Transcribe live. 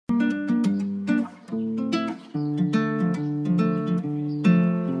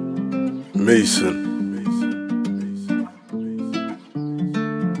Mason.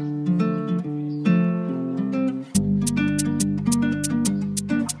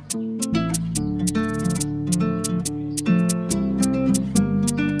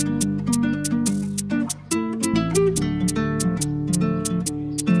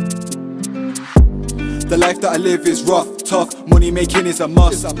 The life that I live is rough, tough, money making is a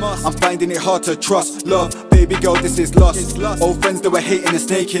must. I'm finding it hard to trust, love, baby girl this is lost. Old friends that were hating and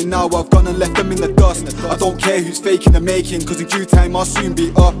snaking, now I've gone and left them in the dust. I don't care who's faking the making, cause in due time I'll soon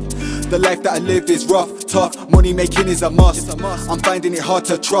be up. The life that I live is rough, tough, money making is a must. I'm finding it hard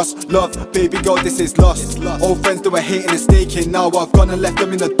to trust, love, baby girl this is lost. Old friends that were hating and snaking, now I've gone and left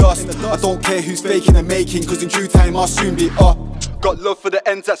them in the dust. I don't care who's faking the making, cause in due time I'll soon be up. Got love for the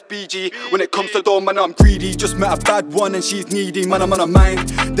ends, that's BG. When it comes to dough, man, I'm greedy. Just met a bad one and she's needy. Man, I'm on a mind,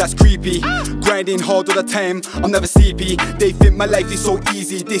 that's creepy. Grinding hard all the time, I'm never sleepy. They think my life is so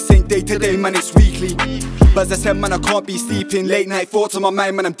easy. This ain't day to day, man, it's weekly. But as I said, man, I can't be sleeping. Late night thoughts on my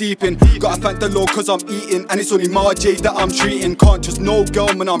mind, man, I'm deep in. Gotta thank the Lord cause I'm eating. And it's only Marjay that I'm treating. Can't trust no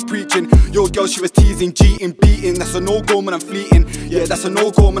girl, man, I'm preaching. Your girl, she was teasing, cheating, beating. That's a no-go, man, I'm fleeting. Yeah, that's a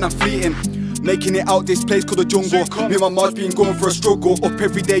no-go, man, I'm fleeting. Making it out this place called the jungle. Me and my Marge been going for a struggle. Up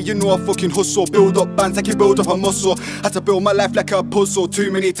every day, you know I fucking hustle. Build up bands like you build up a muscle. Had to build my life like a puzzle.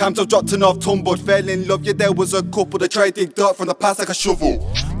 Too many times I've dropped and I've tumbled. Fell in love, yeah there was a couple that tried to dig dirt from the past like a shovel.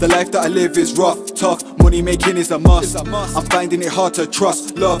 The life that I live is rough, tough, money making is a must. I'm finding it hard to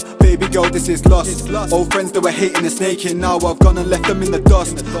trust, love, baby girl this is lost. Old friends that were hating and snaking, now I've gone and left them in the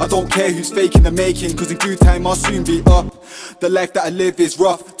dust. I don't care who's faking the making, cause in due time I'll soon be up. The life that I live is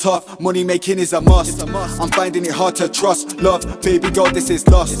rough, tough, money making is a must. I'm finding it hard to trust, love, baby girl this is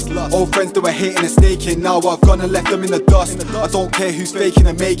lost. Old friends that were hating and snaking, now I've gone and left them in the dust. I don't care who's faking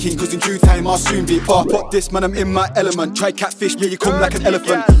the making, cause in due time I'll soon be up. But this man I'm in my element, try catfish, yeah you come like an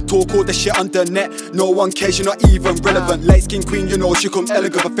elephant. Talk all the shit on the net, no one cares, you're not even relevant. Light skin queen, you know she comes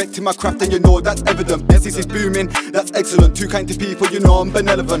elegant, affecting my craft and you know that's evident. Business is booming, that's excellent, too kind to people, you know I'm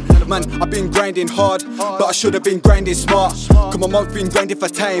benevolent. Man, I've been grinding hard, but I should have been grinding smart. Cause my mom's been grinding for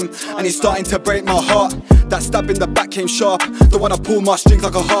time, and it's starting to break my heart. That stab in the back came sharp, the one I pull my strings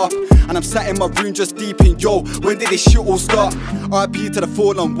like a harp. And I'm sat in my room just deep in, yo, when did this shit all start? RIP to the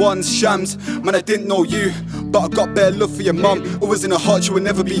fallen ones, shams, man I didn't know you, but I got bare love for your mum. Always in her heart, she will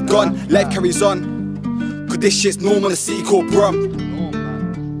never be gone, life carries on. Cause this shit's normal in a city called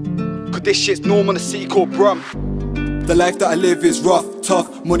Brum. Cause this shit's normal in a city called Brum. The life that I live is rough,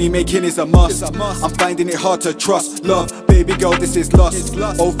 tough, money making is a must. I'm finding it hard to trust, love, baby girl this is lost.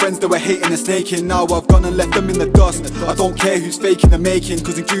 Old friends that were hating and snaking, now I've gone and left them in the dust. I don't care who's faking the making,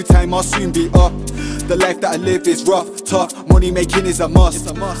 cause in due time I'll soon be up. The life that I live is rough, tough, money making is a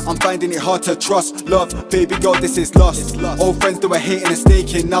must. I'm finding it hard to trust, love, baby girl this is lost. Old friends that were hating and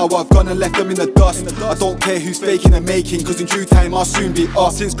snaking, now I've gone and left them in the dust. I don't care who's faking the making, cause in due time I'll soon be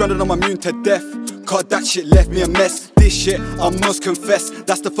up. Since grinding on my immune to death, cause that shit left me a mess. This shit, I must confess,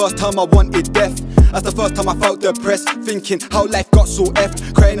 that's the first time I wanted death. That's the first time I felt depressed, thinking how life got so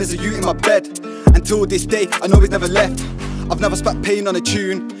effed. Crying as a youth in my bed, until this day I know it's never left. I've never spat pain on a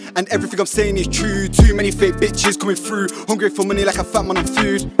tune, and everything I'm saying is true. Too many fake bitches coming through, hungry for money like a fat man on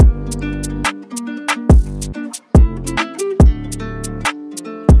food.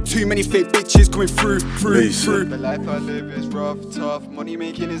 Too many fake bitches coming through. The life I live is rough, tough, money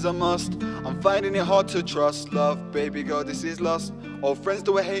making is a must. I'm finding it hard to trust, love, baby girl this is lost. Old friends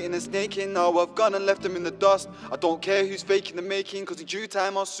that were hating and snaking, now I've gone and left them in the dust. I don't care who's faking the making, cause in due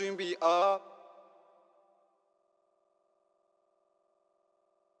time I'll soon be up.